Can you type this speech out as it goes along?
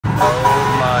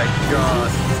Oh my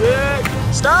gosh.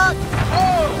 Sick. Stop.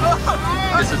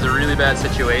 Oh. This is a really bad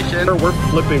situation. We're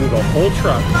flipping the whole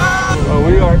truck. Oh,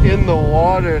 we are in the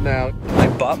water now. I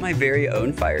bought my very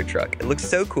own fire truck. It looks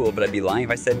so cool, but I'd be lying if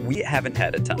I said we haven't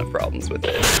had a ton of problems with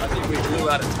it. I think we blew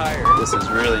out a tire. This is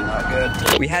really not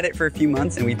good. We had it for a few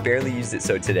months and we barely used it,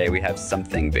 so today we have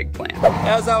something big planned.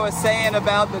 As I was saying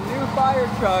about the new fire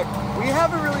truck, we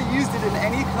haven't really used it in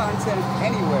any content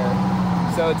anywhere.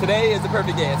 So today is the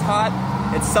perfect day. It's hot,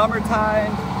 it's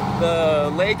summertime,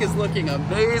 the lake is looking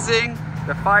amazing.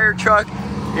 The fire truck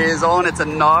is on its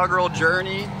inaugural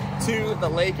journey to the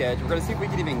lake edge. We're gonna see if we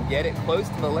can even get it close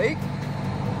to the lake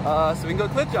so we can go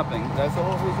cliff jumping. That's the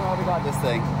whole reason why we got this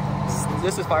thing.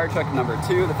 This is fire truck number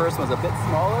 2. The first one's a bit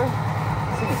smaller.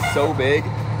 This thing is so big.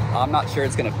 I'm not sure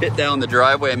it's gonna fit down the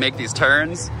driveway and make these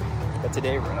turns, but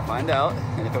today we're gonna find out.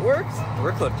 And if it works,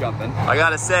 we're cliff jumping. I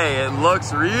gotta say, it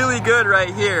looks really good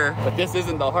right here, but this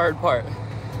isn't the hard part.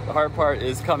 The hard part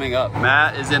is coming up.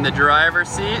 Matt is in the driver's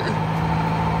seat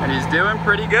and he's doing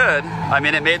pretty good. I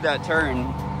mean, it made that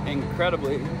turn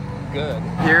incredibly good.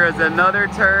 Here is another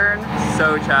turn,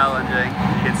 so challenging.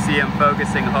 You can see him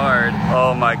focusing hard.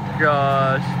 Oh my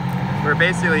gosh. We're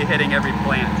basically hitting every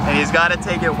plant. And he's got to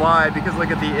take it wide because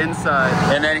look at the inside.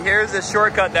 And then here's the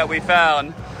shortcut that we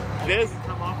found. This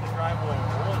Come off the driveway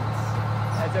once.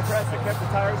 That's impressive. I kept the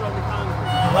tires on the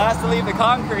concrete. Last to leave the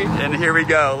concrete. And here we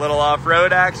go, a little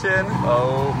off-road action.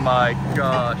 Oh my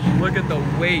gosh, look at the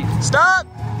weight. Stop!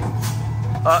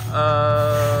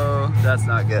 Uh-oh, that's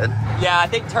not good. Yeah, I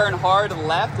think turn hard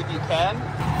left if you can.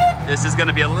 This is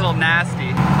gonna be a little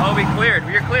nasty. Oh, we cleared,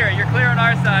 you're clear on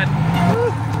our side.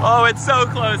 Oh, it's so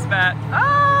close, Matt.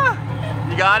 Ah!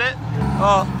 You got it?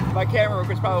 Oh, my camera work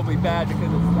was probably bad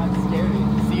because it's that scary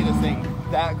to see this thing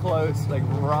that close, like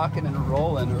rocking and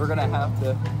rolling. We're gonna have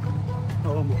to,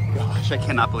 oh my gosh, I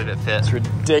cannot believe it fits. It's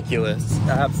ridiculous,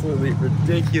 absolutely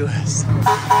ridiculous.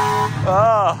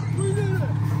 Oh,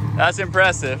 that's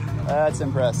impressive. That's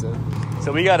impressive.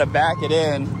 So we gotta back it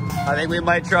in. I think we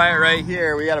might try it right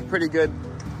here. We got a pretty good,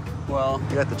 well,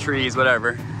 we got the trees,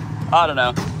 whatever. I don't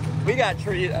know. We got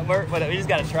trees, we just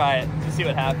gotta try it to see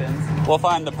what happens. We'll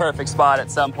find the perfect spot at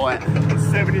some point.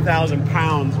 70,000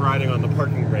 pounds riding on the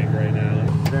parking brake right now.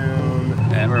 Down.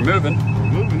 And we're moving.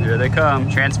 Here they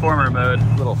come, transformer mode.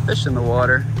 Little fish in the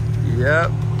water. Yep,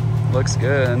 looks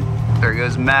good. There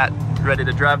goes Matt, ready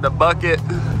to drive the bucket.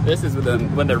 This is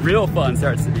when the real fun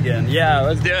starts to begin. Yeah,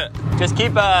 let's do it. Just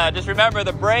just remember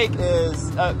the brake is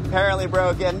apparently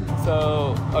broken.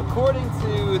 So according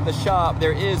to the shop,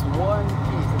 there is one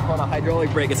piece, it's called a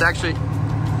hydraulic brake. It's actually,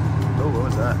 oh, what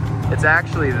was that? It's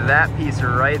actually that piece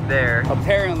right there.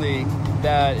 Apparently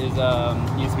that is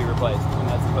needs to be replaced, and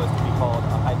that's supposed to be called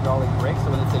a hydraulic brake. So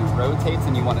when this thing rotates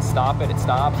and you want to stop it, it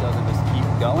stops. It doesn't just keep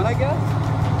going, I guess.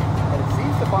 And it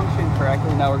seems to function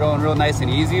correctly. Now we're going real nice and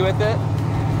easy with it.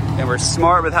 And we're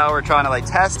smart with how we're trying to like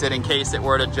test it in case it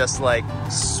were to just like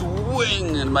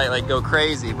swing and might like go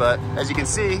crazy. But as you can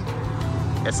see,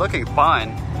 it's looking fine.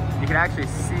 You can actually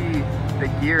see the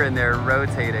gear in there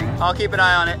rotating. I'll keep an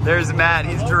eye on it. There's Matt,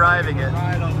 he's driving it.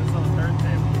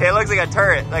 It looks like a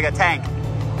turret, like a tank.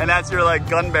 And that's your like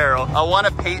gun barrel. I want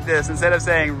to paint this, instead of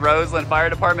saying Roseland Fire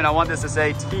Department, I want this to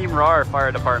say Team RAR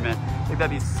Fire Department. I think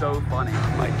that'd be so funny.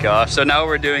 Oh my gosh, so now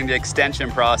we're doing the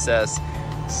extension process.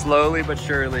 Slowly but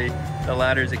surely, the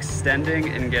ladder's extending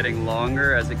and getting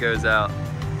longer as it goes out.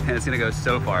 And it's gonna go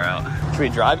so far out. Should we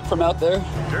drive it from out there?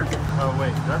 Sure. Oh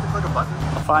wait, do I have to click a button?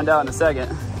 I'll find out in a second.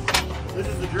 This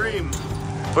is the dream.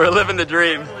 We're living the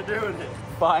dream. Finally doing it.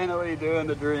 Finally doing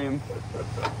the dream.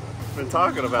 Been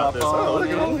talking about this. Oh, look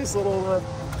at all these little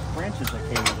branches that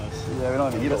came with us. Yeah, we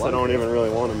don't even need I don't even really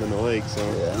want them in the lake, so.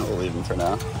 Yeah, we'll leave them for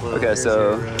now. Well, okay,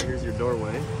 so here's your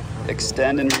doorway.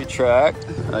 Extend and retract.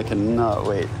 I cannot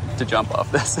wait to jump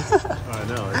off this. I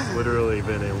know, it's literally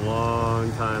been a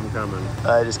long time coming.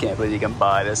 I just can't believe you can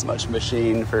buy this much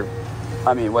machine for,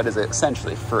 I mean, what is it?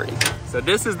 Essentially free. So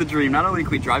this is the dream. Not only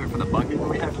can we drive it from the bucket, but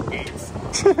we have gates.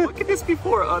 What could this be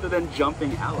for other than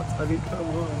jumping out? I mean, come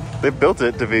on. They built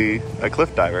it to be a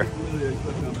cliff diver.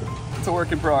 It's a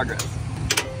work in progress.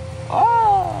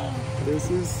 Oh,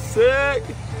 this is sick.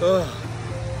 Ugh.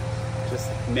 Just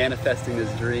manifesting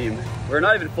this dream. We're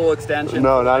not even full extension.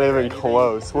 No, not even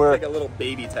close. It's We're like a little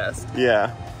baby test.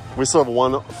 Yeah, we still have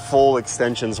one full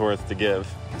extension's worth to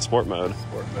give. Sport mode.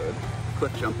 Sport mode.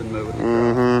 Cliff jumping mode.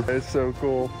 Mm-hmm. It's so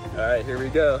cool. All right, here we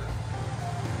go.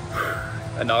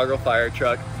 Inaugural fire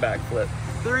truck backflip.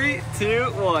 3,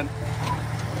 2, 1.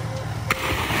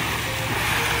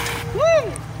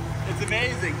 Woo! It's It's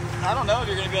amazing. I don't know if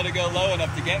you're gonna be able to go low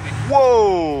enough to get me.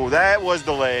 Whoa, that was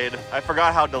delayed. I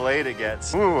forgot how delayed it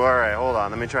gets. Ooh, all right, hold on.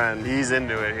 Let me try and ease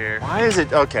into it here. Why is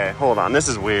it? Okay, hold on. This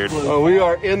is weird. Oh, we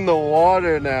are in the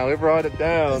water now. We brought it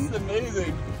down. This is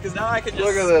amazing. Because now I can just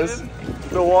look at this.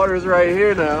 The water's right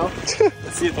here now.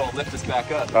 Let's see if it'll lift us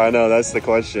back up. I know, that's the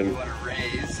question. You want to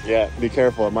raise? Yeah, be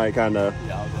careful. It might kind of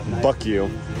buck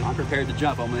you. I'm prepared to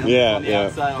jump. I'm on the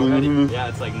outside already. Yeah,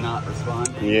 it's like not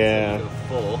responding. Yeah. Go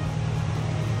full.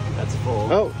 That's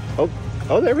full.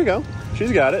 Oh, there we go.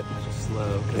 She's got it. It's just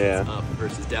slow because it's up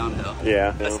versus downhill.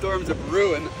 Yeah. The storm's a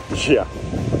ruin. Yeah.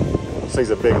 This thing's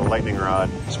a big lightning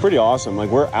rod. It's pretty awesome. Like,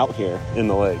 we're out here in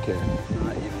the lake here.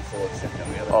 Not even full except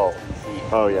on the other 10 feet.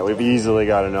 Oh yeah, we've easily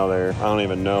got another. I don't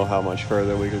even know how much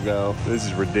further we could go. This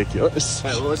is ridiculous.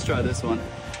 All right, well, let's try this one.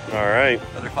 All right.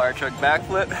 Another fire truck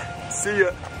backflip. See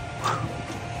ya.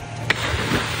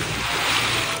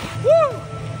 Woo!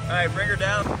 All right, bring her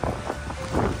down.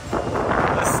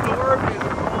 The storm is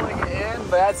rolling in,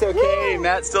 but that's okay. Woo!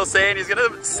 Matt's still saying he's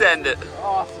gonna send it.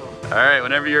 Awesome. All right,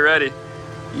 whenever you're ready.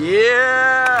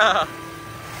 Yeah!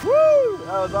 Woo!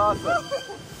 That was awesome.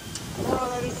 Oh,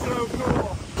 that is so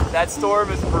cool. That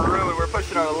storm is for ruin. We're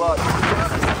pushing our luck.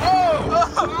 Oh!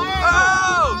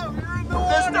 Oh!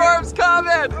 The storm's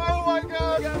coming! Oh my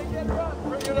God!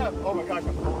 Bring it up. Oh my gosh.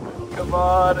 Come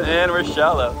on, and we're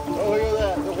shallow.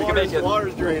 Oh, look at that. The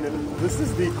water's draining. This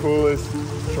is the coolest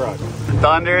truck.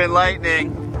 Thunder and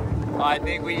lightning. I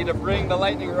think we need to bring the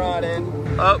lightning rod in.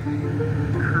 Oh,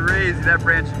 crazy, that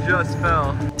branch just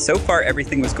fell. So far,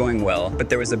 everything was going well, but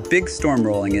there was a big storm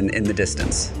rolling in the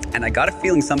distance. And I got a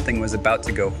feeling something was about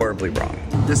to go horribly wrong.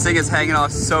 This thing is hanging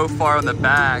off so far on the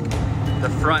back. The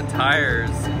front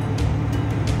tires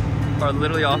are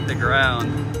literally off the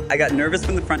ground. I got nervous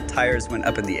when the front tires went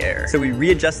up in the air, so we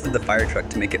readjusted the fire truck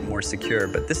to make it more secure,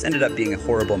 but this ended up being a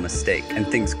horrible mistake, and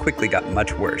things quickly got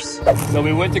much worse. So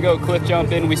we went to go cliff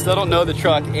jump in, we still don't know the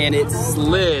truck, and it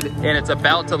slid, and it's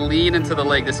about to lean into the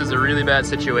lake. This is a really bad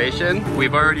situation.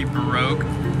 We've already broke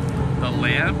the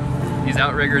lamp. These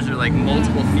outriggers are like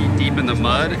multiple feet deep in the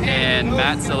mud, and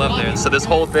Matt's still up there. So this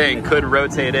whole thing could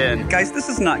rotate in. Guys, this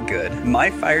is not good. My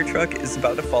fire truck is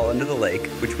about to fall into the lake,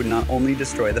 which would not only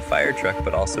destroy the fire truck,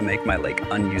 but also make my lake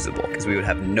unusable, because we would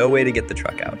have no way to get the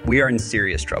truck out. We are in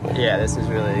serious trouble. Yeah, this is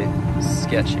really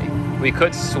sketchy. We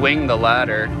could swing the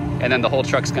ladder, and then the whole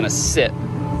truck's gonna sit.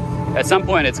 At some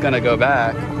point, it's gonna go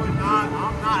back. I'm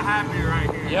not happy right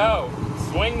here. Yo.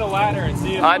 Swing the ladder and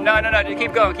see if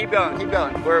no, keep going.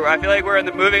 I feel like we're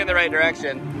moving in the right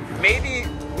direction. Maybe,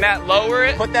 Matt, lower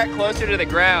it, put that closer to the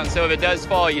ground, so if it does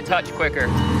fall, you touch quicker.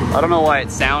 I don't know why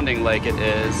it's sounding like it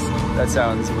is. That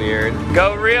sounds weird.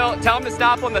 Go real, tell him to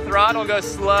stop on the throttle, go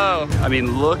slow. I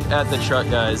mean, look at the truck,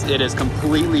 guys. It is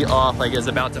completely off, like it's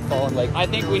about to fall. Like, I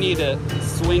think we need to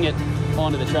swing it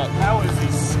onto the truck. That was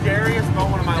the scariest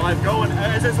moment of my life.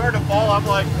 As it started to fall, I'm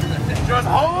like, just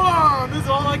hold on, this is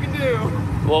all I can do.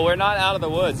 Well, we're not out of the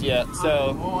woods yet,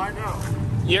 so. Oh, I know.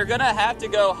 You're gonna have to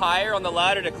go higher on the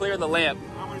ladder to clear the lamp.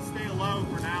 I'm gonna stay low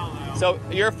for now, though. So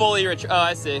you're fully, oh,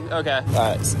 I see, okay. All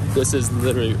right, so this is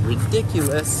literally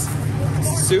ridiculous.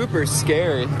 Super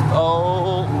scary.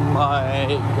 Oh my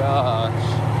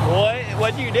gosh.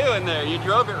 What'd you do in there? You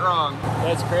drove it wrong.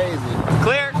 That's crazy.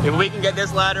 Clear. If we can get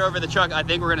this ladder over the truck, I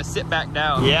think we're gonna sit back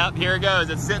down. Yep, here it goes.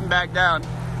 It's sitting back down.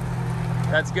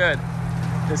 That's good.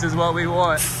 This is what we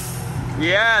want.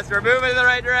 Yes, we're moving in the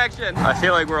right direction. I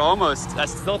feel like we're I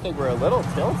still think we're a little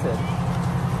tilted.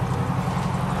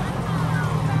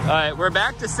 All right, we're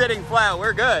back to sitting flat.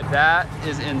 We're good. That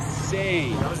is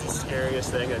insane. That was the scariest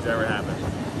thing that's ever happened.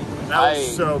 That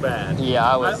was so bad.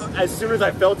 Yeah, as soon as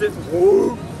I felt it,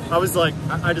 whoo, I was like,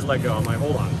 I just let go. I'm like,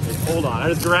 hold on, hold on. I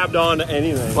just grabbed on to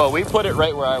anything. Well, we put it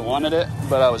right where I wanted it,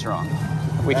 but I was wrong.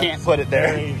 We can't put it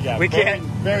there. We can't.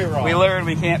 Very wrong. We learned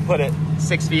we can't put it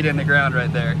 6 feet in the ground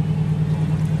right there.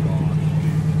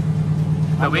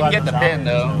 But we can get the pin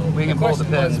though. We can pull the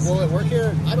pins. Will it work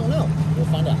here? I don't know. We'll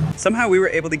find out. Somehow we were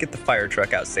able to get the fire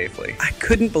truck out safely. I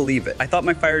couldn't believe it. I thought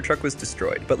my fire truck was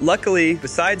destroyed. But luckily,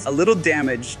 besides a little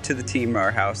damage to the Team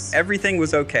RAR house, everything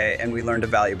was okay and we learned a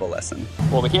valuable lesson.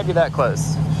 Well, we can't be that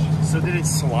close. So did it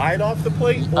slide off the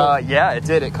plate? Yeah, it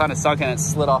did. It kind of sunk and it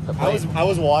slid off the plate. I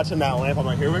was watching that lamp. I'm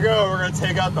like, here we go. We're gonna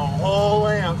take out the whole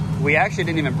lamp. We actually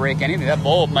didn't even break anything. That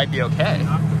bulb might be okay.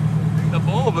 The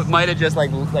bulb might have just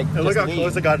like look how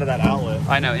close it got to that outlet.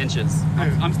 I know, inches.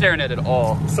 I'm staring at it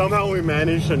all. Somehow we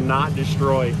managed to not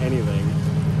destroy anything.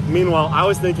 Meanwhile, I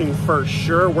was thinking for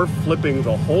sure we're flipping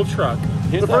the whole truck.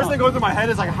 The first thing going through my head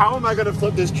is like, how am I gonna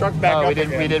flip this truck back up we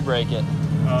did break it.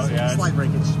 Oh yeah. Slight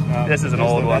breakage. This is an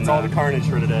old one. That's all the carnage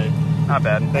for today. Not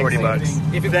bad. 40 bucks.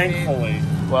 Thankfully.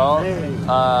 Well,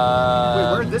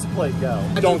 wait, where'd this plate go?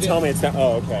 Don't tell me it's not.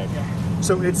 Oh, okay. Yeah.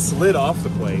 So it slid off the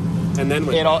plate, and then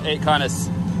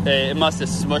it must have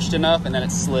smushed enough, and then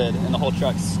it slid, and the whole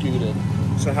truck scooted.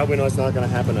 So how do we know it's not going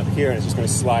to happen up here, and it's just going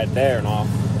to slide there and off?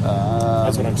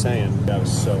 That's what I'm saying. That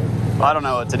was so... I don't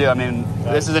know what to do. I mean,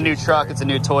 this is a new truck. It's a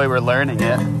new toy. We're learning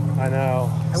it. I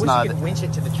know. I wish you could winch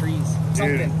it to the trees. Dude,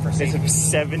 Something for safety. it's a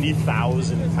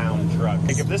 70,000 pound truck.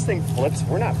 Like, if this thing flips,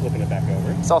 we're not flipping it back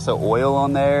over. It's also oil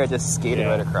on there. It just skated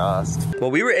right across. Well,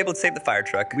 we were able to save the fire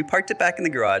truck. We parked it back in the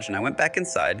garage, and I went back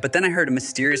inside. But then I heard a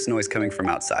mysterious noise coming from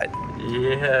outside.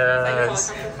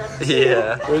 Yes.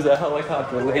 Yeah. There's a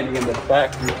helicopter landing in the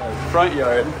front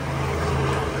yard.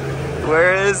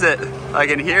 Where is it? I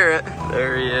can hear it.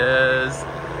 There he is.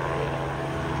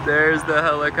 There's the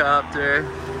helicopter.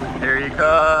 Here he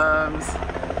comes.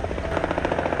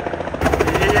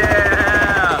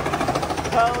 Yeah!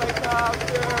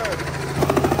 Helicopter!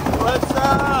 What's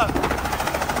up?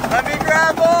 Let me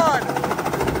grab on!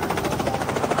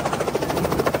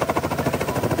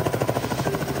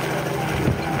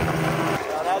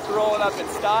 Now that's rolling up in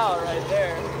style right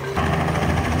there.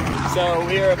 So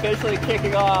we are officially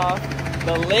kicking off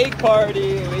the lake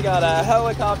party. We got a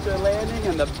helicopter landing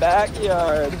in the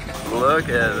backyard. Look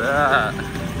at that.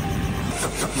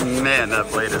 Man, that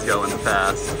blade is going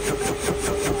fast.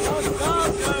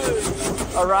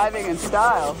 Arriving in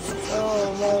style.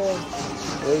 Oh man.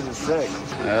 This is sick.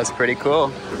 Yeah, that's pretty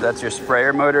cool. That's your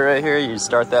sprayer motor right here. You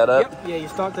start that up. Yep. Yeah, you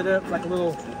start it up like a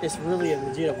little, it's really a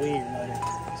legit weed motor.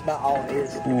 That's about all it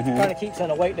is. Kind of keeps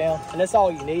the weight down, and that's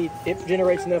all you need. It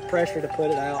generates enough pressure to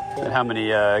put it out. And how many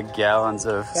gallons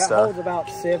of that stuff? holds about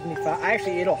 75.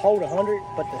 Actually, it'll hold 100,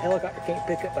 but the helicopter can't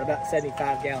pick up but about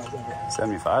 75 gallons of it.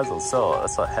 75 is still,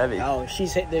 that's not heavy. Oh,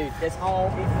 she's hit, dude. That's all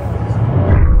it